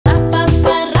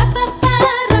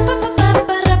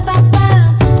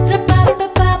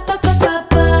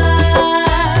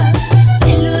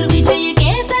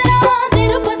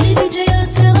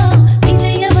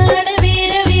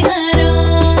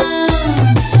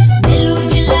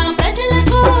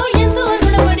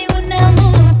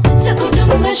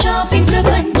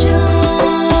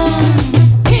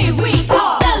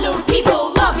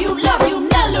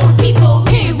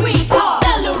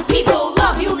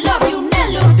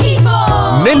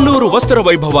నెల్లూరు వస్త్ర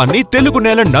వైభవాన్ని తెలుగు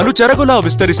నేల నలుచెరగులా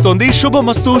విస్తరిస్తోంది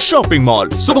శుభమస్తు shopping mall.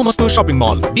 Subhamastu shopping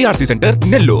mall, DRC centre,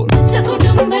 Nellore.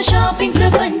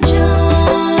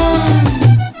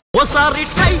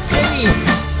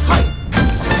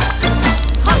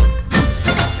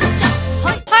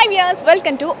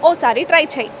 Welcome to ఓసారి ట్రై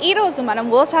చేయి. ఈరోజు మనం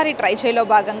ఓసారి ట్రై చేయిలో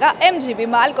భాగంగా ఎంజీబీ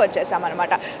మాల్కి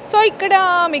వచ్చేసామన్నమాట. సో ఇక్కడ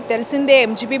మీకు తెలిసిందే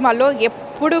ఎంజీబీ మాల్లో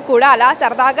ఎప్పుడు కూడా అలా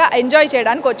సరదాగా ఎంజాయ్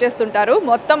చేయడానికి వచ్చేస్తుంటారు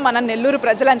మొత్తం మన నెల్లూరు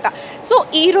ప్రజలంతా. సో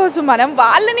ఈరోజు మనం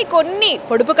వాళ్ళని కొన్ని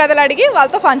పొడుపు కథలు అడిగి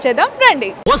వాళ్ళతో ఫన్ చేద్దాం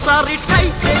రండి.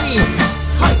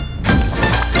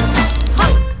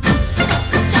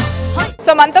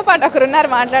 సో మనతో పాటు ఒకరు ఉన్నారు,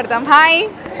 మాట్లాడదాం. హాయ్.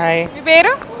 హాయ్. మీ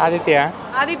పేరు? ఆదిత్య.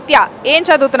 ఆదిత్య, ఏం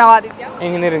చదువుతున్నావు Aditya?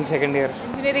 Engineering second year.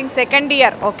 Engineering second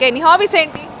year. Okay, నీ హాబీస్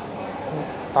ఏంటి?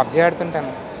 PUBG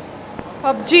ఆడుతుంటాను.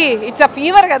 PUBG it's a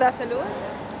fever కదా అసలు.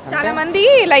 చాలా మంది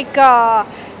లైక్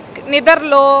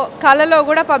నిద్రలో కళలో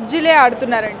కూడా పబ్జీలే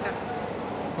ఆడుతున్నారంట.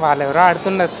 వాళ్ళు ఎవరో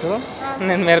ఆడుతుండొచ్చు,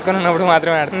 నేను మేల్కొన్నప్పుడు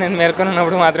మాత్రమే ఆడతాను.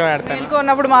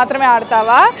 మేల్కొన్నప్పుడు మాత్రమే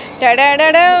ఆడతావా?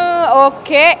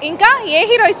 ఓకే, ఇంకా ఏ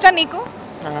హీరో ఇష్టం నీకు?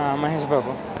 మహేష్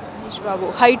బాబు. మహేష్ బాబు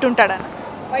హైట్ ఉంటాడనా?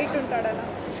 వైట్ ఉంటాడనా?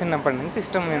 చిన్నప్పటి నుంచి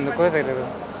ఇష్టం, ఎందుకో తెలియదు.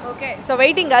 ఓకే, సో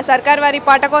వెయిటింగ్ సర్కార్ వారి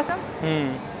పాట కోసం.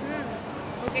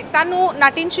 ఓకే, తను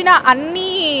నటించిన అన్ని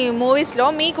మూవీస్లో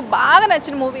మీకు బాగా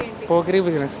నచ్చిన మూవీ ఏంటి? Pokiri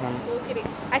business man. Pokiri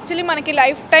actually మనకి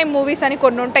లైఫ్ టైం మూవీస్ అని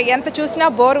కొన్ని ఉంటాయి, ఎంత చూసినా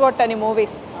బోర్ కొట్టని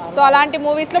మూవీస్. సో అలాంటి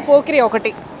మూవీస్లో పోకిరి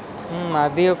ఒకటి.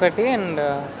 అది ఒకటి. అండ్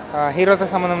హీరోతో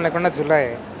సంబంధం లేకుండా జులై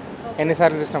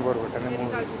ఎన్నిసార్లు చూసినా బోర్ కొట్టని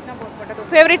మూవీ.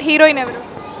 ఫేవరెట్ హీరోయిన్ ఎవరు?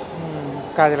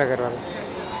 కాజల్ అగర్వాల్.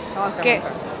 ఓకే,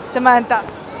 సమంత.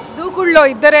 దూకుళ్ళో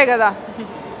ఇద్దరే కదా,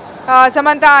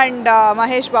 Samantha and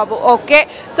Mahesh Babu. Okay,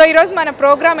 so ఈరోజు మన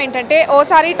ప్రోగ్రామ్ ఏంటంటే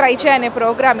ఓసారి ట్రై చేయనే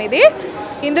ప్రోగ్రామ్ ఇది.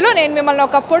 ఇందులో నేను మిమ్మల్ని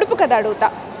ఒక పొడుపు కథ అడుగుతా,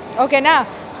 ఓకేనా?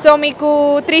 సో మీకు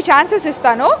 3 ఛాన్సెస్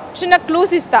ఇస్తాను, చిన్న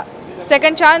క్లూస్ ఇస్తా.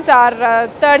 సెకండ్ ఛాన్స్ ఆర్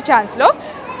థర్డ్ ఛాన్స్లో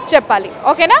చెప్పాలి,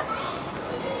 ఓకేనా?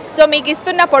 సో మీకు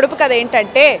ఇస్తున్న పొడుపు కథ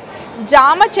ఏంటంటే,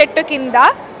 జామ చెట్టు కింద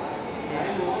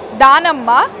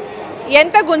దానమ్మ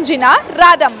ఎంత గుంజినా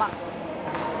రాదమ్మ.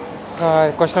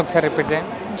 క్వశ్చన్ ఒకసారి రిపీట్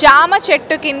చేయండి. జామ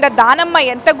చెట్టు కింద దానమ్మ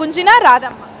ఎంత గుంజినా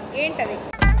రాదమ్మ, ఏంటది?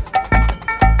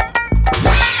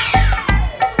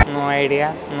 No idea.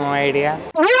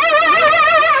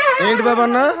 ఏంటి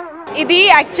బాబన్న? ఇది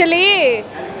యాక్చువల్లీ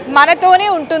మనతోనే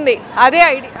ఉంటుంది, అదే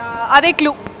ఐడియా, అదే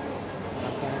క్లూ.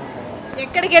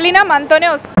 ఎక్కడికి వెళ్ళినా మనతోనే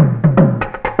వస్తుంది.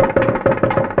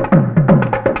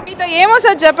 మీతో ఏమో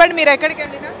సార్ చెప్పండి, మీరు ఎక్కడికి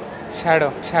వెళ్ళినా. షాడో.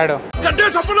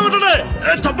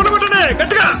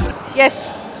 ఎస్,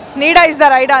 నీడా is the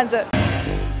right answer.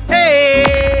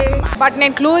 But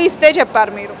నేను క్లూ ఇస్తే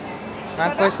చెప్పారు మీరు.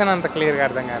 నాకు క్వశ్చన్ అంత క్లియర్గా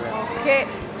అర్థం కాలేదు. ఓకే,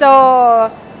 సో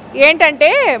ఏంటంటే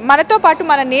మనతో పాటు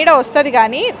మన నీడ వస్తుంది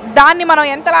కానీ దాన్ని మనం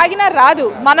ఎంత లాగినా రాదు,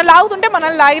 మనం లాగుతుంటే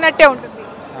మనల్ని లాగినట్టే ఉంటుంది,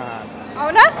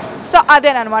 అవునా? సో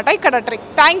అదేనమాట ఇక్కడ ట్రిక్.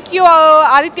 థ్యాంక్ యూ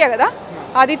ఆదిత్య కదా.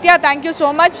 Aditya, thank you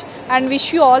so much and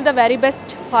wish you all the very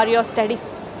best for your studies.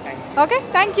 Okay,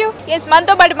 thank you. Yes,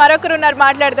 మనతో పాటు మరొకరు ఉన్నారు,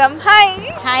 మాట్లాడదాం. హాయ్.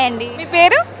 హాయ్ అండి. మీ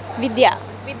పేరు? విద్య.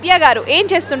 విద్య గారు, ఏం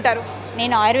చేస్తుంటారు?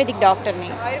 నేను ఆయుర్వేదిక్ డాక్టర్ని.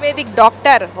 Ayurvedic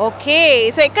doctor. ఓకే,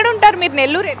 సో ఎక్కడ ఉంటారు మీరు?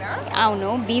 నెల్లూరేనా? అవును,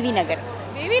 BV Nagar.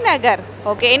 BV Nagar.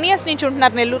 Okay, ఎన్ని ఇయర్స్ నుంచి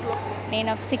ఉంటున్నారు నెల్లూరులో?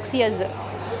 నేను ఒక 6 ఇయర్స్.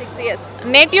 6 ఇయర్స్.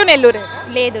 నేటివ్ నెల్లూరే?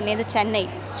 లేదు, నేను చెన్నై.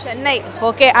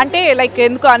 ఓకే, అంటే లైక్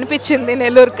ఎందుకు అనిపించింది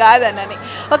నెల్లూరు కాదనని.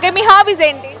 ఓకే, మీ హాబీస్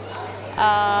ఏంటి?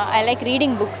 ఐ లైక్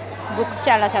రీడింగ్ బుక్స్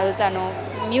చాలా చదువుతాను,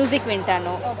 మ్యూజిక్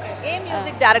వింటాను. ఏ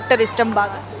మ్యూజిక్ డైరెక్టర్ ఇష్టం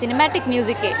బాగా? సినిమాటిక్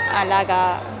మ్యూజికే అలాగా,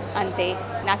 అంతే.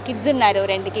 నాకు కిడ్స్ ఉన్నారు,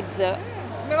 2 కిడ్స్.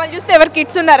 మిమ్మల్ని చూస్తే ఎవరు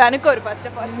కిడ్స్ ఉన్నారు అనుకోరు first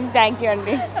of all. Thank you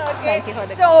అండి. Thank you.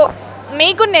 సో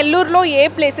మీకు నెల్లూరులో ఏ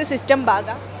ప్లేసెస్ ఇష్టం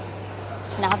బాగా?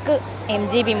 నాకు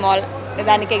ఎంజీబీ మాల్,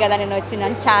 దానికే కదా నేను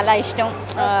వచ్చినాను. చాలా ఇష్టం.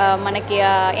 మనకి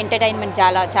ఎంటర్టైన్మెంట్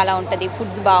చాలా ఉంటుంది,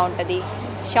 ఫుడ్స్ బాగుంటుంది,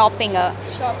 షాపింగ్.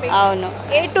 అవును,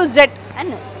 A to Z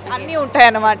అన్నీ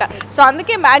ఉంటాయన్నమాట. సో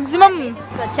అందుకే మ్యాక్సిమం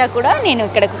వచ్చా కూడా నేను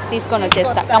ఇక్కడ తీసుకొని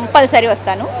వచ్చేస్తాను, కంపల్సరీ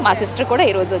వస్తాను. మా సిస్టర్ కూడా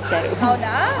ఈరోజు వచ్చారు.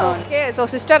 అవునా? ఓకే, సో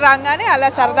సిస్టర్ రాగానే అలా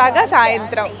సరదాగా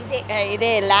సాయంత్రం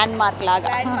ఇదే ల్యాండ్ మార్క్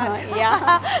లాగా.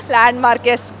 Land mark.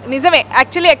 ఎస్, నిజమే.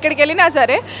 యాక్చువల్లీ ఎక్కడికి వెళ్ళినా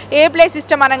సరే ఏ ప్లేస్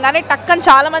ఇష్టం అనగానే టక్కని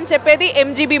చాలా మంది చెప్పేది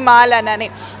ఎంజీబీ మాల్ అని.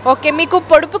 ఓకే, మీకు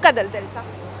పొడుపు కథలు తెలుసా?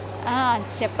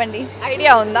 చెప్పండి.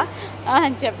 ఐడియా ఉందా?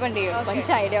 చెప్పండి,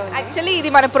 కొంచెం ఐడియా ఉంది. యాక్చువల్లీ ఇది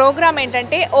మన ప్రోగ్రామ్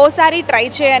ఏంటంటే ఓసారి ట్రై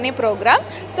చేయనే ప్రోగ్రామ్.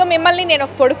 సో మిమ్మల్ని నేను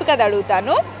ఒక పొడుపు కథ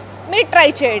అడుగుతాను, మీరు ట్రై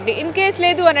చేయండి. ఇన్ కేస్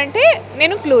లేదు అని అంటే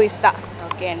నేను క్లూ ఇస్తా.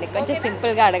 ఓకే అండి, కొంచెం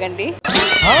సింపుల్గా అడగండి.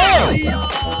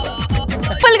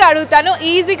 సింపుల్గా అడుగుతాను,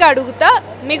 ఈజీగా అడుగుతా,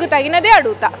 మీకు తగినదే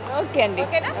అడుగుతా. ఓకే అండి.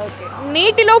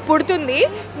 నీటిలో పుడుతుంది,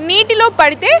 నీటిలో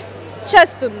పడితే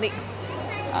చస్తుంది.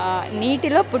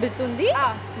 నీటిలో పుడుతుంది,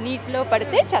 నీటిలో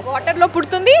పడితే చేస్తుంది. వాటర్లో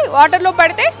పుడుతుంది, వాటర్లో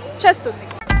పడితే చేస్తుంది.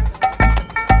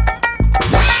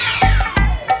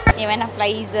 ఏమైనా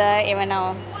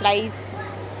ఫ్లైస్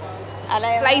అలా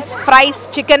fries,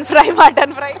 chicken fry,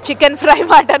 mutton fry.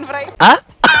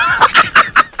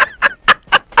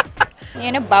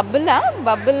 నేను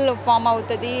బబుల్ ఫామ్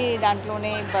అవుతుంది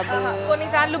దాంట్లోనే.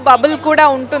 కొన్నిసార్లు బబుల్ కూడా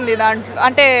ఉంటుంది దాంట్లో,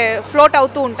 అంటే ఫ్లోట్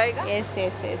అవుతూ ఉంటాయి. ఎస్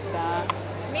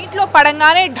నీటిలో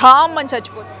పడంగానే ఢామ్ అని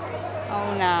చచ్చిపోతుంది.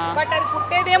 అవునా? బట్ అది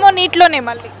పుట్టేదేమో నీటిలోనే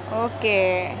మళ్ళీ. ఓకే,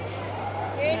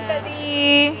 ఏంటది?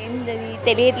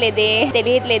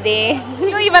 తెలియట్లేదే.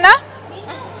 ఇవనా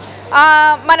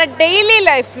మన డైలీ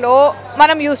లైఫ్లో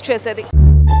మనం యూజ్ చేసేది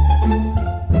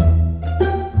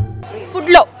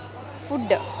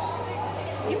ఫుడ్.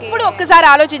 ఇప్పుడు ఒక్కసారి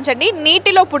ఆలోచించండి,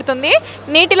 నీటిలో పుడుతుంది,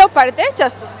 నీటిలో పడితే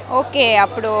చేస్తుంది. ఓకే,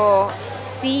 అప్పుడు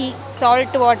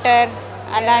సాల్ట్ వాటర్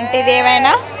అలాంటిది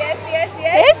ఏమైనా?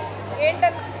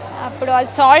 అప్పుడు అది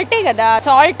సాల్టే కదా.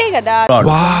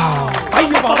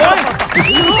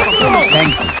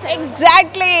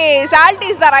 Exactly, salt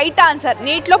is the right answer.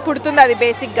 నీటిలో పుడుతుంది అది.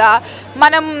 బేసిక్గా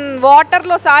మనం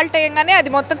వాటర్లో సాల్ట్ వేయగానే అది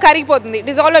మొత్తం కరిగిపోతుంది,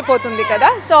 డిజాల్వ్ అయిపోతుంది కదా.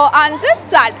 So answer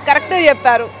salt. కరెక్ట్గా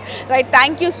చెప్పారు. Right,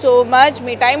 thank you so much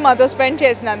me time మాతో స్పెండ్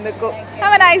చేసినందుకు.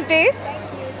 Have a nice day.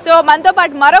 So మనతో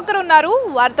పాటు మరొకరు ఉన్నారు,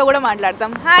 వారితో కూడా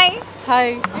మాట్లాడతాం.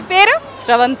 హాయ్. మీ పేరు?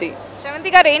 శ్రవంతి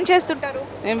గారు, ఏం చేస్తుంటారు?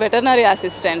 నేను వెటర్నరీ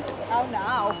అసిస్టెంట్. అవునా?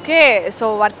 Okay, so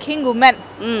working women.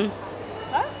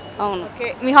 అవును. ఓకే,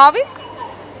 మీ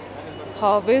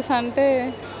హాబీస్ అంటే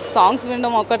సాంగ్స్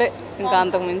వినడం ఒక్కటే, ఇంకా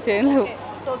అంతకు మించి ఏం లేవు.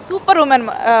 సో సూపర్ ఉమెన్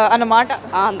అన్నమాట.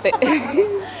 అంతే.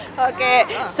 ఓకే,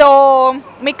 సో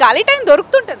మీ ఖాళీ టైం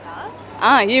దొరుకుతుంటుందా?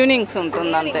 ఈవినింగ్స్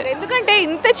ఉంటుంది అంతే. ఎందుకంటే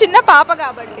ఇంత చిన్న పాప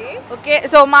కాబట్టి. ఓకే,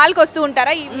 సో మాల్కి వస్తూ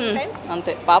ఉంటారా ఈవినింగ్ టైమ్స్?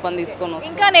 అంతే, పాపని తీసుకొని వస్తాం.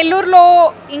 ఇంకా నెల్లూరులో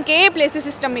ఇంకే ప్లేసెస్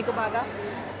ఇష్టం మీకు బాగా?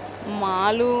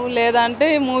 మాలు లేదంటే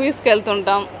మూవీస్కి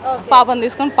వెళ్తుంటాం, పాపని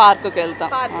తీసుకొని పార్కుకి వెళ్తాం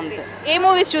అంతే. ఏ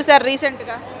మూవీస్ చూసారు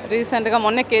రీసెంట్గా?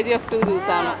 మొన్న KGF 2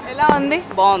 చూసాను. ఎలా ఉంది?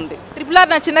 బాగుంది. RRR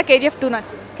నచ్చిందా? KGF 2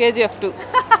 నచ్చింది? KGF 2.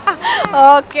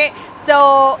 ఓకే, సో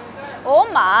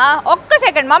ఓమ్మా ఒక్క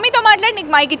సెకండ్ మమ్మీతో మాట్లాడి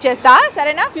నీకు మైక్ ఇచ్చేస్తా,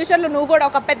 సరేనా? ఫ్యూచర్లో నువ్వు కూడా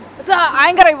ఒక పెద్ద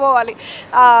యాంకర్ అయిపోవాలి.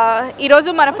 ఈరోజు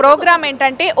మన ప్రోగ్రామ్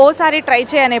ఏంటంటే ఓసారి ట్రై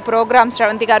చేయనే ప్రోగ్రామ్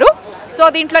శ్రవంతి గారు. సో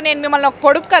దీంట్లో నేను మిమ్మల్ని ఒక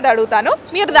పొడుపు కథ అడుగుతాను,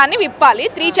 మీరు దాన్ని విప్పాలి.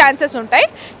 3 ఛాన్సెస్ ఉంటాయి.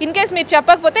 ఇన్ కేస్ మీరు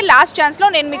చెప్పకపోతే లాస్ట్ ఛాన్స్లో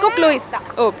నేను మీకు క్లూ ఇస్తాను.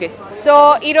 ఓకే. సో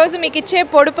ఈరోజు మీకు ఇచ్చే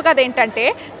పొడుపు కథ ఏంటంటే,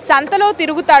 సంతలో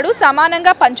తిరుగుతాడు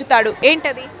సమానంగా పంచుతాడు.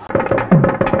 ఏంటది?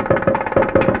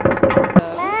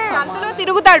 సంతలో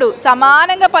తిరుగుతాడు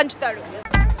సమానంగా పంచుతాడు.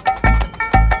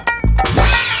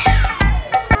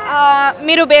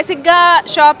 మీరు బేసిక్గా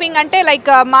షాపింగ్ అంటే లైక్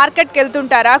మార్కెట్కి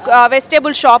వెళ్తుంటారా?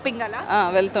 వెజిటేబుల్ షాపింగ్ అలా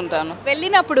వెళ్తుంటాను.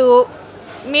 వెళ్ళినప్పుడు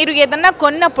మీరు ఏదన్నా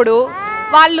కొన్నప్పుడు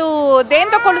వాళ్ళు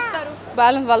దేంతో కొలుస్తారు?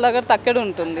 బ్యాలెన్స్ వాళ్ళ దగ్గర తక్కడు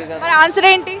ఉంటుంది కదా. మరి ఆన్సర్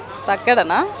ఏంటి?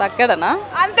 తక్కడనా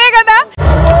అంతే కదా.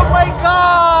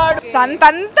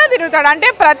 సంతంతా తిరుగుతాడు అంటే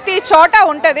ప్రతి చోట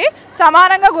ఉంటది,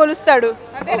 సమానంగా కొలుస్తాడు.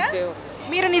 అంతేనా?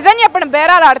 మీరు నిజం చెప్పండి,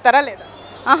 బేరాలు ఆడతారా లేదా?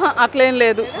 అట్లేం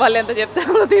లేదు, వాళ్ళు ఎంత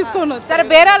చెప్తారో తీసుకోను. సరే,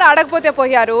 బేరాలు ఆడకపోతే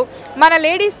పోయారు. మన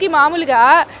లేడీస్కి మామూలుగా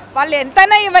వాళ్ళు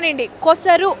ఎంతైనా ఇవ్వనండి,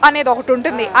 కొసరు అనేది ఒకటి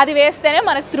ఉంటుంది, అది వేస్తేనే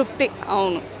మనకు తృప్తి.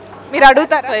 అవును. మీరు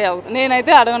అడుగుతారా?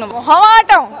 నేనైతే అడగను.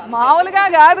 మొహమాటం మామూలుగా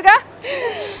కాదుగా.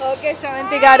 ఓకే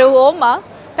శ్రవంతి గారు, ఓమ్మా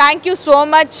thank you so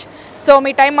much. So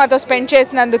me time మాతో స్పెండ్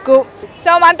చేసినందుకు.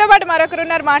 సో మనతో పాటు మరొకరు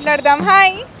ఉన్నారు, మాట్లాడదాం.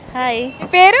 హాయ్. మీ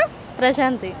పేరు?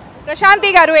 ప్రశాంతి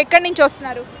గారు, ఎక్కడి నుంచి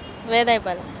వస్తున్నారు?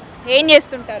 వేదాయపాలెం. ఏం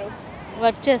చేస్తుంటారు?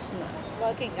 వర్క్ చేస్తున్నా.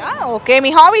 వర్కింగా? ఓకే, మీ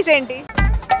హాబీస్ ఏంటి?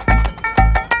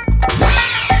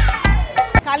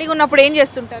 ఖాళీగా ఉన్నప్పుడు ఏం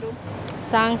చేస్తుంటారు?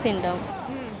 సాంగ్స్ వింటాం.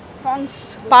 సాంగ్స్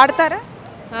పాడతారా?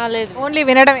 లేదు, ఓన్లీ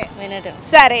వినడమే.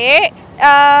 సరే,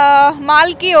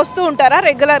 మాల్కి వస్తూ ఉంటారా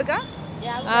రెగ్యులర్గా?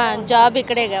 జాబ్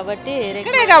ఇక్కడే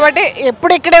కాబట్టి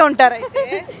ఎప్పుడు ఇక్కడే ఉంటారు అయితే.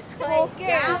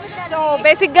 ఓకే, సో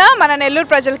బేసిక్గా మన నెల్లూరు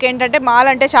ప్రజలకి ఏంటంటే మాల్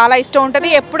అంటే చాలా ఇష్టం ఉంటుంది.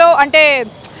 ఎప్పుడో అంటే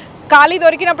ఖాళీ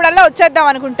దొరికినప్పుడల్లా వచ్చేద్దాం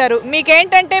అనుకుంటారు.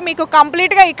 మీకేంటంటే మీకు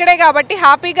కంప్లీట్గా ఇక్కడే కాబట్టి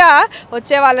హ్యాపీగా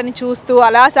వచ్చే వాళ్ళని చూస్తూ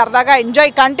అలా సరదాగా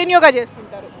ఎంజాయ్ కంటిన్యూగా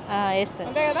చేస్తుంటారు.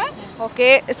 అంతే కదా. ఓకే,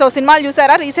 సో సినిమాలు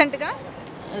చూసారా రీసెంట్గా?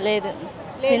 లేదు,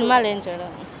 సినిమాలు ఏం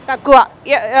చూడాలి, తక్కువ.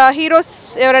 హీరోస్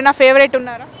ఎవరైనా ఫేవరెట్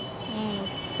ఉన్నారా?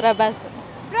 ప్రభాస్.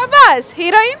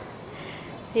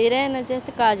 హీరోయిన్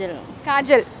వచ్చేసి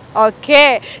కాజల్. ఓకే,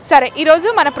 సరే. ఈరోజు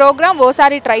మన ప్రోగ్రామ్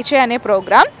ఓసారి ట్రై చేయనే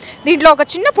ప్రోగ్రామ్. దీంట్లో ఒక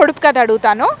చిన్న పొడుపు కథ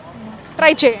అడుగుతాను,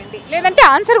 ట్రై చేయండి. లేదంటే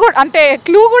ఆన్సర్ కూడా, అంటే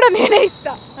క్లూ కూడా నేనే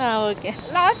ఇస్తా. ఓకే.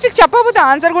 లాస్ట్కి చెప్పకపోతే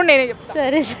ఆన్సర్ కూడా నేనే చెప్తా.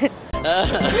 సరే.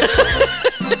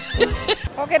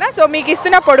 ఓకేనా? సో మీకు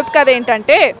ఇస్తున్న పొడుపు కథ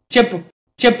ఏంటంటే,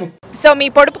 చెప్పు. సో మీ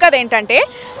పొడుపు కథ ఏంటంటే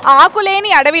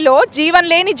ఆకులేని అడవిలో జీవం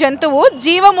లేని జంతువు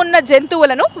జీవమున్న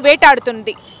జంతువులను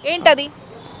వేటాడుతుంది. ఏంటది?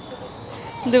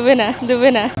 దువ్వెన.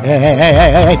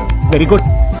 Very good.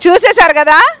 చూసేశారు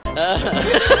కదా,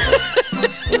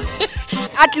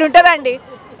 అట్లుంటదండి.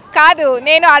 కాదు,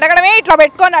 నేను అడగడమే ఇట్లా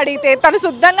పెట్టుకొని అడిగితే తను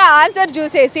శుద్ధంగా ఆన్సర్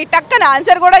చూసేసి టక్కన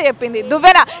ఆన్సర్ కూడా చెప్పింది.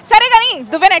 దువ్వెన. సరే కానీ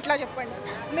దువ్వెన ఎట్లా చెప్పండి.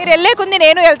 మీరు వెళ్ళేకుంది,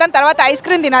 నేను వెళ్తాను, తర్వాత ఐస్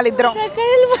క్రీమ్ తినాలి ఇద్దరం.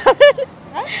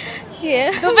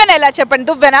 దువ్వెన ఎలా చెప్పండి?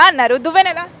 దువ్వెన అన్నారు. దువ్వెన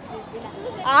ఎలా?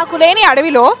 ఆకులేని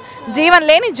అడవిలో జీవం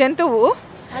లేని జంతువు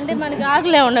అంటే మనకి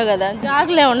ఆకులే ఉండవు కదా.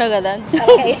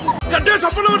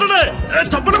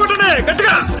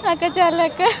 అక్క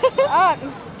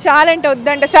చాలంటే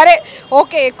వద్దంటే సరే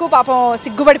ఓకే. ఎక్కువ పాపం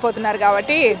సిగ్గుపడిపోతున్నారు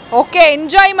కాబట్టి ఓకే,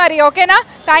 ఎంజాయ్ మరి. ఓకేనా?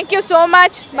 Thank you so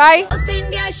much. Bye.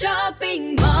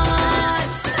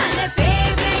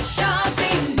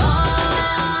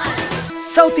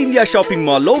 South India shopping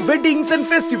మాల్లో వెడ్డింగ్స్ అండ్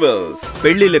ఫెస్టివల్స్,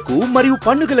 పెళ్లిలకు మరియు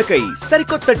పండుగలకై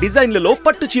సరికొత్త డిజైన్లలో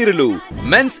పట్టు చీరలు,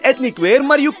 మెన్స్ ఎథ్నిక్ వేర్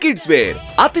మరియు కిడ్స్ వేర్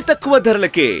అతి తక్కువ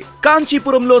ధరలకే.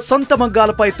 కాంచీపురంలో సొంత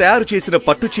మగ్గాలపై తయారు చేసిన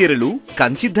పట్టు చీరలు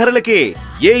కంచి ధరలకే.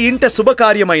 ఏ ఇంట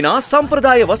శుభకార్యమైన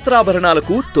సంప్రదాయ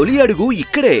వస్త్రాభరణాలకు తొలి అడుగు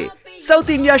ఇక్కడే.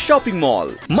 South India shopping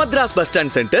mall, Madras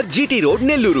bus stand centre, GT road,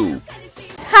 Nellore.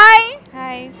 Hi.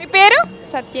 Hi. మీ పేరు?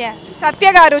 సత్య. సత్య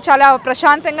గారు చాలా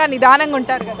ప్రశాంతంగా నిదానంగా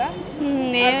ఉంటారు కదా.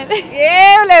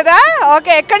 ఏం లేదా?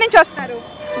 ఓకే. ఎక్కడి నుంచి వస్తున్నారు?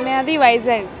 మాది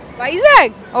వైజాగ్.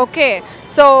 వైజాగ్. ఓకే.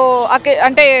 సో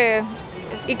అంటే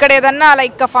ఇక్కడ ఏదన్నా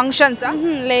లైక్ ఫంక్షన్స్?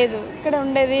 లేదు, ఇక్కడ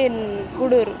ఉండేది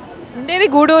గూడూరు.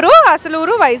 గూడూరు, అసలు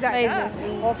ఊరు వైజాగ్.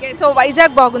 ఓకే. సో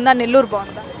వైజాగ్ బాగుందా, నెల్లూరు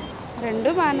బాగుందా?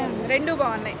 రెండు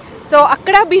బాగున్నాయి. సో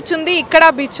అక్కడ బీచ్ ఉంది, ఇక్కడ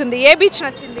బీచ్ ఉంది. ఏ బీచ్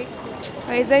నచ్చింది?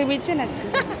 వైజాగ్ బీచ్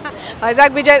నచ్చింది.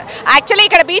 వైజాగ్ బీచ్. యాక్చువల్లీ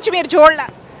ఇక్కడ బీచ్ మీరు చూడలే.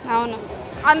 అవును,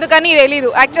 అందుకని తెలీదు.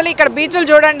 యాక్చువల్లీ ఇక్కడ బీచ్లు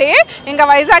చూడండి, ఇంకా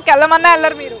వైజాగ్కి వెళ్ళమన్నా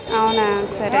వెళ్ళరు మీరు. అవునా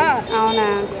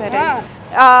సరే.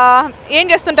 ఏం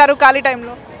చేస్తుంటారు ఖాళీ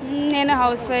టైంలో? నేను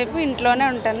హౌస్ వైఫ్, ఇంట్లోనే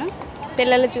ఉంటాను,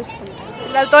 పిల్లలు చూసుకుంటాను.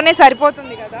 పిల్లలతోనే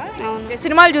సరిపోతుంది కదా. అవును.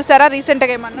 సినిమాలు చూసారా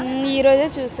రీసెంట్గా ఏమన్నా? ఈరోజే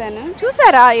చూసాను.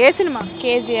 చూసారా? ఏ సినిమా?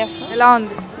 కేజీఎఫ్. ఎలా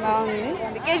ఉంది? బాగుంది.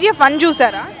 కేజీఎఫ్ 1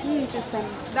 చూసారా? చూసాను.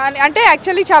 దాని అంటే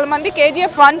యాక్చువల్లీ చాలా మంది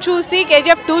కేజీఎఫ్ 1 చూసి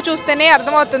కేజీఎఫ్ 2 చూస్తేనే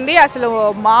అర్థమవుతుంది, అసలు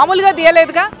మామూలుగా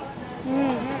తీయలేదుగా.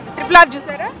 RRR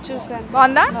చూసారా? చూసాను.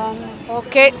 బాగుందా?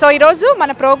 ఓకే. సో ఈరోజు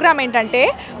మన ప్రోగ్రామ్ ఏంటంటే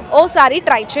ఓసారి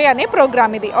ట్రై చేయి అనే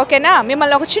ప్రోగ్రామ్ ఇది. ఓకేనా?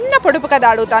 మిమ్మల్ని ఒక చిన్న పొడుపు కథ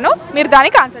అడుగుతాను, మీరు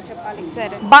దానికి ఆన్సర్ చెప్పాలి.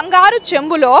 సరే. బంగారు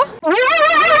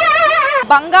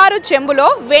చెంబులో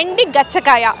వెండి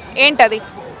గచ్చకాయ. ఏంటది?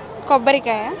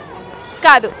 కొబ్బరికాయ.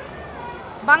 కాదు.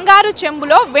 బంగారు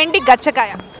చెంబులో వెండి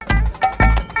గచ్చకాయ.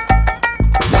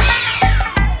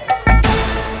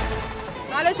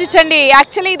 ఆలోచించండి.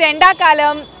 యాక్చువల్లీ ఇది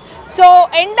ఎండాకాలం. సో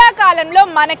ఎండాకాలంలో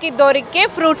మనకి దొరికే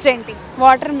ఫ్రూట్స్ ఏంటి?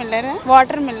 Water Miller.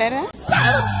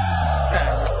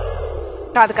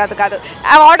 కాదు.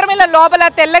 ఆ వాటర్ మిల్లర్ లోపల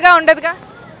తెల్లగా ఉండదుగా.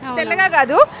 తెల్లగా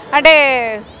కాదు, అంటే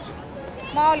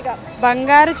మామూలుగా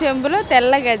బంగారు చెంబులో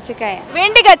తెల్ల గజ్జికాయ.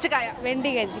 వెండి గజ్జికాయ.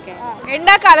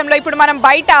 ఎండాకాలంలో ఇప్పుడు మనం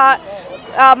బయట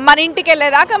మన ఇంటికి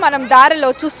వెళ్ళేదాకా మనం దారిలో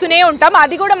చూస్తూనే ఉంటాం.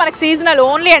 అది కూడా మనకు సీజనల్,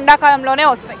 ఓన్లీ ఎండాకాలంలోనే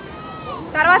వస్తాయి.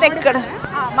 తర్వాత ఎక్కడ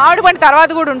మామిడి పండు తర్వాత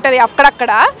కూడా ఉంటుంది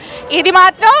అక్కడక్కడ. ఇది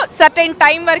మాత్రం సర్టెన్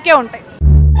టైం వరకే ఉంటాయి.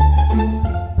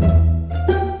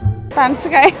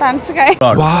 పనసకాయ.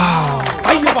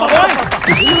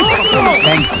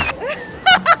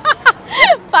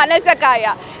 పనసకాయ.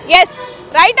 Yes,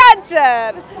 right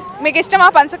answer. మీకు ఇష్టమా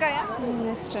పనసకాయ?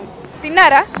 ఇష్టం.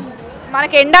 తిన్నారా?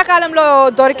 మనకి ఎండాకాలంలో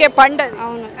దొరికే పండు.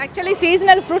 అవును. యాక్చువల్లీ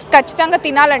సీజనల్ ఫ్రూట్స్ ఖచ్చితంగా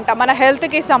తినాలంట, మన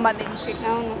హెల్త్కి సంబంధించి.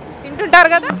 అవును. తింటుంటారు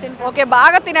కదా. ఓకే,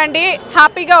 బాగా తినండి,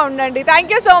 హ్యాపీగా ఉండండి.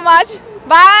 Thank you so much.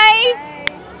 Bye.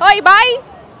 ఓయ్ బాయ్.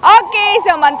 ఓకే.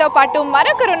 సో మనతో పాటు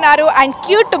మరొకరు ఉన్నారు అండ్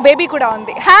క్యూట్ బేబీ కూడా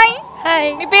ఉంది. హాయ్.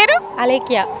 మీ పేరు?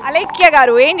 అలేఖ్య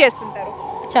గారు. ఏం చేస్తుంటారు?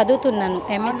 చదువుతున్నాను,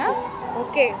 ఎంఎస్.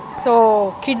 ఓకే. సో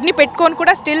కిడ్నీ పెట్టుకొని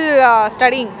కూడా స్టిల్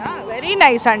స్టడీయింగ్. వెరీ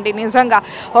నైస్ అండి, నిజంగా.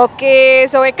 ఓకే.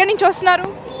 సో ఎక్కడి నుంచి వస్తున్నారు?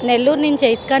 నెల్లూరు నుంచి.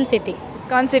 ISKCON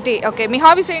city. ఓకే. మీ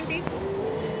హాబీస్ ఏంటి?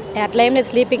 అట్లా ఏం లేదు,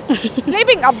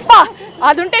 స్లీపింగ్. అబ్బా,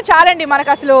 అది ఉంటే చాలండి మనకు,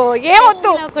 అసలు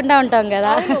ఏమొద్దు. ఉంటాం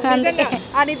కదా.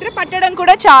 ఆ నిద్ర పట్టడం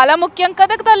కూడా చాలా ముఖ్యం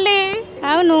కదా తల్లి.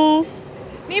 అవును.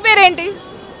 మీ పేరేంటి?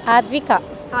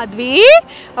 Advi.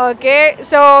 Okay.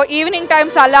 So evening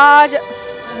times అలా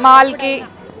మాల్కి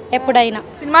ఎప్పుడైనా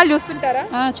సినిమాలు చూస్తుంటారా?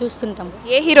 చూస్తుంటాం.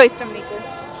 ఏ హీరో ఇష్టం మీకు?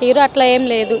 హీరో అట్లా ఏం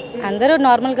లేదు, అందరూ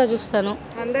నార్మల్గా చూస్తాను.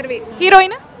 అందరివి.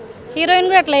 హీరోయిన్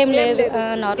కూడా అట్లా ఏం లేదు,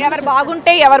 ఎవరు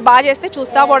బాగుంటే ఎవరు బాగా చేస్తే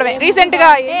చూస్తా పోవడమే. రీసెంట్గా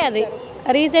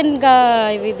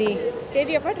ఇది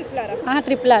కేజీఎఫ్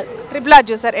RRR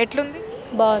చూసారు. ఎట్లుంది?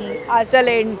 బాగుంది. అసలు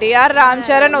ఎన్టీఆర్ రామ్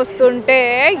చరణ్ వస్తుంటే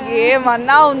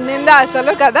ఏమన్నా ఉండిందా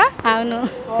అసలు కదా. అవును.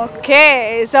 ఓకే,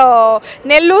 సో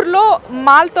నెల్లూరులో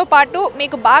మాల్తో పాటు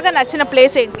మీకు బాగా నచ్చిన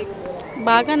ప్లేస్ ఏంటి?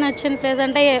 బాగా నచ్చిన ప్లేస్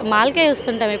అంటే మాల్కే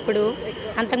వస్తుంటాం ఎప్పుడు,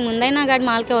 అంతకు ముందైనా కానీ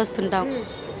మాల్కే వస్తుంటాం.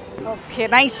 Okay,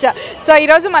 nice. సో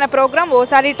ఈరోజు మన ప్రోగ్రామ్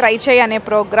ఓసారి ట్రై చేయి అనే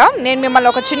ప్రోగ్రామ్. నేను మిమ్మల్ని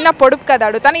ఒక చిన్న పొడుపు కథ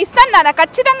అడుగుతాను. ఇస్తాను నాన్న,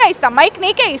 ఖచ్చితంగా ఇస్తాను. మైక్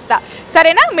నీకే ఇస్తా,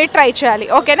 సరేనా? మీరు ట్రై చేయాలి,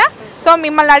 ఓకేనా? సో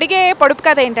మిమ్మల్ని అడిగే పొడుపు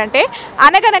కథ ఏంటంటే,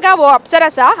 అనగనగా ఓ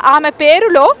అప్సరస, ఆమె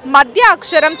పేరులో మధ్య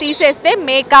అక్షరం తీసేస్తే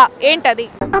మేక, ఏంటది?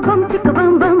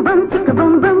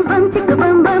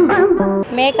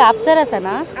 మేక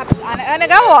అప్సరసనా?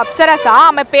 అనగా ఓ అప్సరస,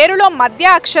 ఆమె పేరులో మధ్య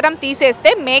అక్షరం తీసేస్తే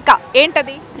మేక,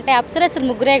 ఏంటది? అంటే అప్సరసలు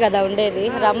ముగ్గురే కదా ఉండేది,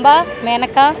 రంభ,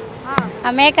 మేనక. ఆ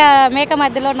మేక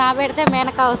మధ్యలో నా పెడితే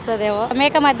మేనక వస్తుందేమో,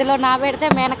 మేక మధ్యలో నా పెడితే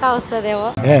మేనక వస్తుందేమో.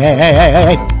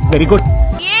 Very good.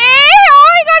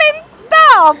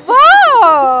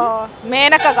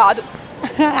 మేనక కాదు.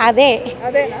 అదే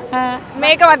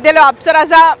మేక మధ్యలో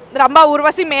అప్సరస, రంభ,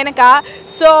 ఊర్వశి, మేనక.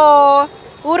 సో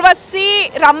ఊర్వశి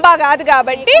రంభ కాదు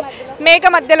కాబట్టి మేక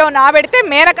మధ్యలో నా పెడితే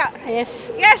Menaka.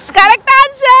 Yes, correct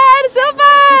answer.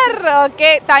 Super. Okay,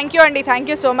 thank you అండి, thank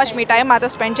you so much me time మాతో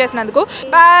స్పెండ్ చేసినందుకు.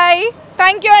 బాయ్.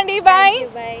 థ్యాంక్ యూ అండి, బాయ్.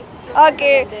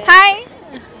 Okay, hi.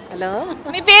 హలో,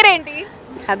 మీ పేరేంటి?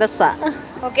 హదస్స.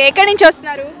 ఓకే, ఎక్కడి నుంచి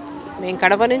వస్తున్నారు? మేము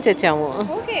కడప నుంచి వచ్చాము.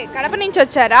 ఓకే, కడప నుంచి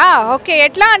వచ్చారా? ఓకే,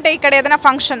 ఎట్లా అంటే ఇక్కడ ఏదైనా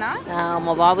ఫంక్షనా?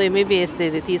 మా బాబు ఎంబీబీఎస్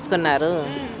తీసుకున్నారు.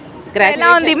 ఎలా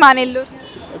ఉంది మా నెల్లూరు?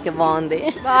 ఓకే, బాగుంది.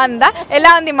 బాగుందా?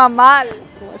 ఎలా ఉంది మా mall?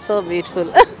 So beautiful.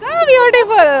 So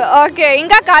beautiful. Okay,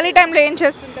 ఇంకా ఖాళీ టైంలో ఏం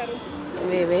చేస్తుంటారు?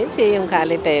 మేమేం చేయం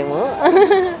ఖాళీ టైము.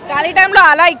 ఖాళీ టైంలో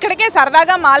అలా ఇక్కడికే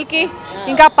సరదాగా మాల్కి,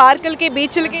 ఇంకా పార్కులకి,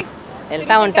 బీచ్లకి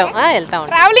వెళ్తా ఉంటాం.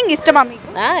 ట్రావెలింగ్ ఇష్టమా మీకు?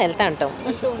 వెళ్తా ఉంటాం.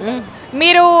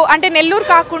 మీరు అంటే నెల్లూరు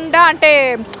కాకుండా, అంటే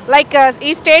లైక్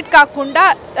ఈ స్టేట్ కాకుండా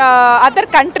అదర్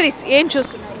కంట్రీస్ ఏం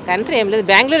చూస్తున్నారు? కంట్రీ ఏం లేదు,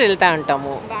 బెంగళూరు వెళ్తా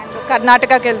ఉంటాము.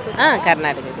 కర్ణాటకకి వెళ్తున్నాం.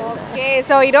 కర్ణాటక. ఓకే,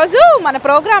 సో ఈరోజు మన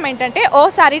ప్రోగ్రామ్ ఏంటంటే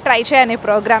ఓసారి ట్రై చేయనే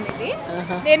ప్రోగ్రామ్ ఇది.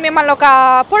 నేను మిమ్మల్ని ఒక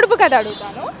పొడుపు కథ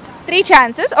అడుగుతాను. 3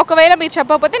 ఛాన్సెస్. ఒకవేళ మీరు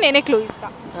చెప్పకపోతే నేనే క్లూ ఇస్తా.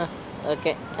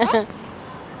 ఓకే.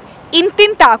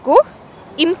 ఇంతింతాకు,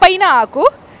 ఇంపైన ఆకు,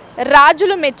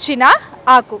 రాజులు మెచ్చిన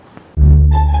ఆకు,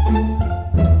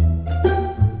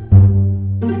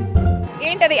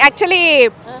 ఏంటది? యాక్చువల్లీ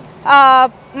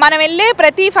మనం వెళ్ళే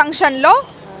ప్రతి ఫంక్షన్లో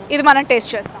ఇది మనం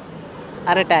టేస్ట్ చేస్తాం.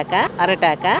 అరటాక.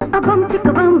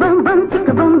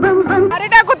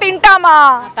 అరటాకు తింటామా?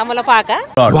 తమలపాక.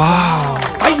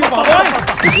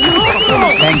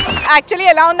 యాక్చువల్లీ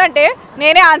ఎలా ఉందంటే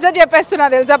నేనే ఆన్సర్ చెప్పేస్తున్నా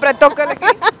తెలుసా ప్రతి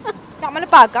ఒక్కరికి.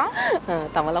 తమలపాక.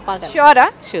 షూరా?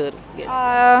 షూర్.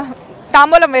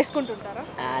 తాంబూలం వేసుకుంటుంటారా?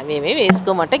 మేమే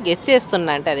వేసుకోమంటే గెస్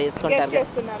చేస్తున్నా, అంటే అది వేసుకుంటారు.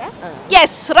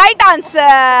 Yes, right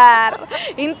answer.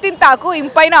 ఇంతింతాకు,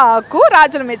 ఇంపైన ఆకు,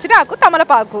 రాజులు మెచ్చిన ఆకు,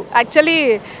 తమలపాకు. యాక్చువల్లీ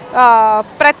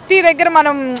ప్రతి దగ్గర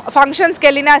మనం ఫంక్షన్స్కి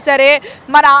వెళ్ళినా సరే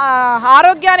మన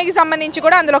ఆరోగ్యానికి సంబంధించి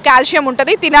కూడా అందులో కాల్షియం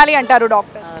ఉంటుంది, తినాలి అంటారు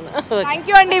డాక్టర్. థ్యాంక్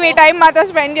యూ అండి, మీ టైం మాతో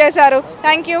స్పెండ్ చేశారు.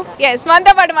 Thank you. ఎస్,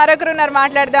 మనతో పాటు మరొకరు ఉన్నారు,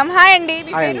 మాట్లాడదాం. హాయ్ అండి.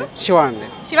 శివ అండి.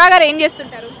 శివ గారు ఏం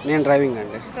చేస్తుంటారు? నేను డ్రైవింగ్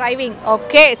అండి. డ్రైవింగ్.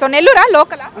 Okay, so నెల్లూరా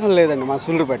లోకలా? లేదండి, మా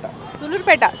సులూరుపేట.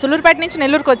 సులూరుపేట నుంచి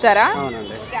నెల్లూరుకి వచ్చారా?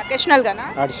 అవునండి. అకేషనల్ గానా?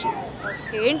 అడిషనల్.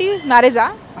 ఏంటి, మ్యారేజా?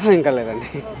 ఇంకా లేదండి.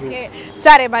 ఓకే,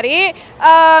 సరే. మరి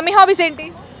మీ హాబీస్ ఏంటి?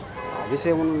 హాబీస్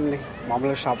ఏముందండి,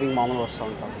 మామూలుగా షాపింగ్ మామూలుగా వస్తూ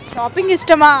ఉంటాం. షాపింగ్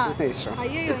ఇష్టమా? ఇష్టం.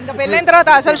 అయ్యో, ఇంకా పెళ్ళైన తర్వాత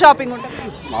అసలు షాపింగ్ ఉంటుంది.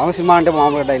 మామూలు సినిమా అంటే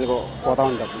మామూలుగా డైలీగా పోతూ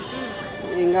ఉంటాం.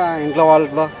 ఇంకా ఇంట్లో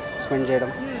వాళ్ళతో స్పెండ్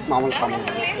చేయడం మామూలు కామన్.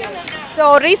 సో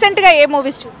రీసెంట్గా ఏ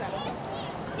మూవీస్ చూసారు?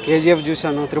 కేజీఎఫ్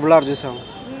చూసాను, RRR చూసాను.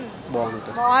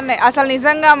 బాగున్నాయి అసలు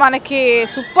నిజంగా, మనకి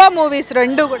సూపర్ మూవీస్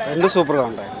రెండు సూపర్గా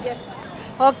ఉంటాయి.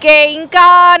 ఓకే, ఇంకా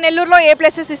నెల్లూరులో ఏ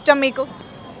ప్లేసెస్ ఇష్టం మీకు?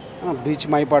 బీచ్,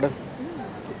 మైపాడు.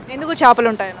 ఎందుకు? చేపలు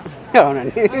ఉంటాయి.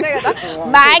 అవునండి,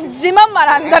 మాక్సిమం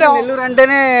మనందరం నెల్లూరు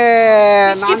అంటేనే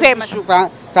ఫేమస్.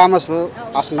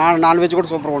 నాన్ వెజ్ కూడా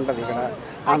సూపర్ ఉంటుంది ఇక్కడ.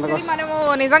 మనము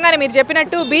నిజంగానే మీరు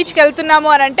చెప్పినట్టు బీచ్కి వెళ్తున్నాము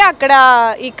అని అంటే అక్కడ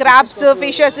ఈ క్రాబ్స్,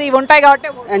 ఫిషెస్ ఇవి ఉంటాయి కాబట్టి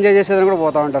ఎంజాయ్ చేసేదని కూడా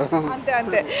పోతూ ఉంటారు.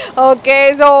 అంతే. ఓకే,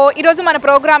 సో ఈరోజు మన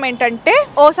ప్రోగ్రామ్ ఏంటంటే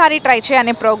ఓసారి ట్రై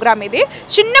చేయనే ప్రోగ్రామ్ ఇది.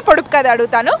 చిన్న పొడుపు కథ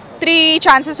అడుగుతాను. 3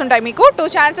 ఛాన్సెస్ ఉంటాయి మీకు. 2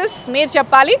 ఛాన్సెస్ మీరు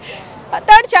చెప్పాలి,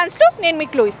 3rd ఛాన్స్లో నేను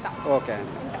మీకు క్లూ ఇస్తాను.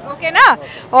 ఓకేనా?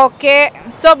 ఓకే,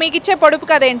 సో మీకు ఇచ్చే పొడుపు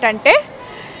కథ ఏంటంటే,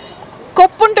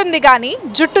 కొప్పు ఉంటుంది కానీ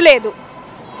జుట్టు లేదు,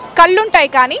 కళ్ళుంటాయి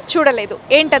కానీ చూడలేదు,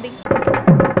 ఏంటది?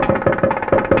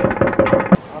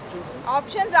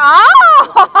 ఆప్షన్స్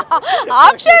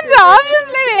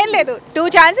లేవు, ఏం లేదు. 2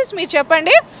 ఛాన్సెస్ మీరు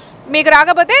చెప్పండి. మీకు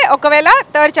రాకపోతే ఒకవేళ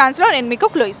 3rd ఛాన్స్లో నేను మీకు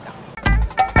క్లూ ఇస్తాను.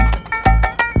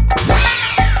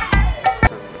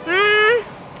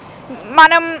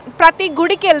 మనం ప్రతి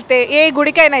గుడికి వెళ్తే, ఏ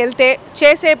గుడికైనా వెళ్తే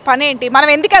చేసే పని ఏంటి? మనం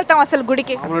ఎందుకు వెళ్తాం అసలు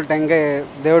గుడికి? మామూలు టెంకాయ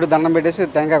దేవుడు దండం పెట్టేసి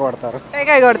టెంకాయ కొడతారు.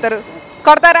 టెంకాయ కొడతారు.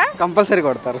 కొడతారా? కంపల్సరీ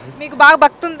కొడతారు. మీకు బాగా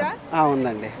భక్తి ఉందా?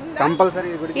 ఉందండి. కంపల్సరీ.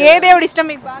 ఏ దేవుడు ఇష్టం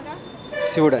మీకు బాగా?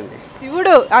 శివుడు అండి.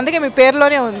 శివుడు, అందుకే మీ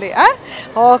పేరులోనే ఉంది.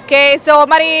 ఓకే, సో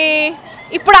మరి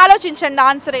ఇప్పుడు ఆలోచించండి,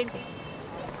 ఆన్సర్ ఏంటి?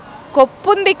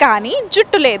 కొప్పుంది కానీ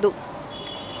జుట్టు లేదు,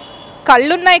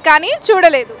 కళ్ళున్నాయి కానీ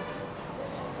చూడలేదు.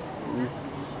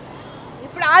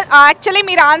 ఇప్పుడు యాక్చువల్లీ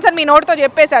మీరు ఆన్సర్ మీ నోటితో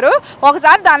చెప్పేశారు.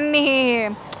 ఒకసారి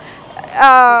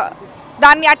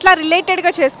దాన్ని అట్లా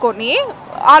రిలేటెడ్గా చేసుకొని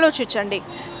ఆలోచించండి.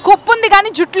 కొప్పుంది కానీ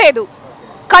జుట్టు లేదు,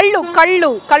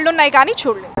 కళ్ళున్నాయి కానీ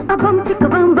చూడలేదు.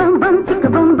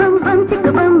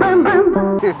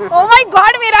 ఓ మై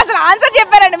గాడ్, మీరు అసలు ఆన్సర్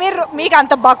చెప్పారండి. మీకు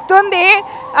అంత భక్తి ఉంది.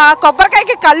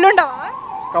 కొబ్బరికాయకి కళ్ళు ఉండవా?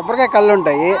 కొబ్బరికాయ కళ్ళు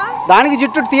ఉంటాయి, దానికి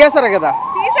జుట్టు తీసేస్తారు కదా.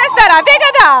 తీసేస్తారు, అదే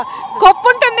కదా. కొప్పు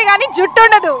ఉంటుంది కానీ జుట్టు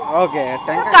ఉండదు. ఓకే,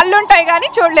 కళ్ళు ఉంటాయి కానీ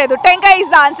చూడలేదు. టెంకాయ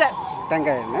ఇస్ ద ఆన్సర్.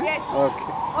 టెంకాయ. ఓకే,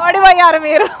 ఓడిపోయారు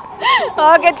మీరు.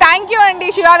 ఓకే, థ్యాంక్ యూ అండి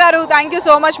శివ గారు. Thank you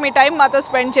so much me time మాతో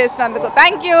స్పెండ్ చేసినందుకు.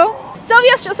 Thank you. సో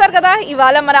వ్యూస్ చూసారు కదా,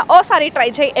 ఇవాళ మన ఓసారి ట్రై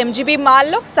చేయి ఎంజీబీ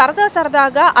మాల్లో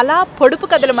సరదాగా అలా పొడుపు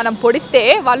కథలు మనం పొడిస్తే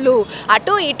వాళ్ళు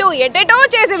అటు ఇటు ఎటెటో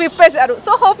చేసి విప్పేశారు.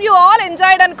 So hope you all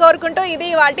enjoyed అని కోరుకుంటూ ఇది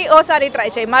వాటి ఓసారి ట్రై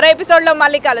చేయి. మరో ఎపిసోడ్లో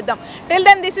మళ్ళీ కలుద్దాం. Till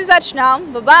then this is Archana.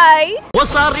 Bye.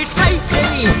 ఓసారి ట్రై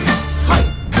చేయి.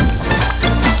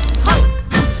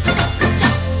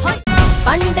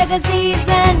 పండగ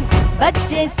సీజన్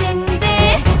వచ్చేసిందే,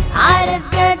 ఆర్ఎస్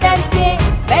బ్రదర్స్ కే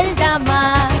వెళ్దామా?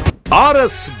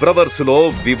 ఆర్ఎస్ బ్రదర్స్ లో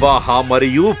వివాహ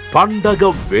మరియు పండగ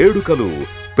వేడుకలు,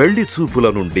 పెళ్లి చూపుల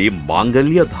నుండి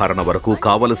మాంగళ్య ధారణ వరకు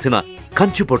కావలసిన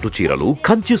కంచి పట్టు చీరలు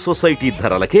కంచి సొసైటీ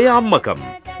ధరలకే అమ్మకం.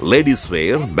 లేడీస్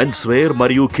వేర్, మెన్స్ వేర్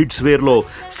మరియు కిడ్స్ వేర్ లో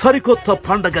సరికొత్త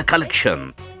పండగ కలెక్షన్.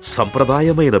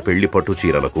 సంప్రదాయమైన పెళ్లి పట్టు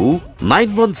చీరలకు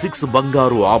 916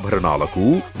 బంగారు ఆభరణాలకు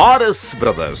RS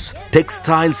brothers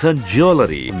textiles and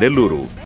jewellery, Nellore.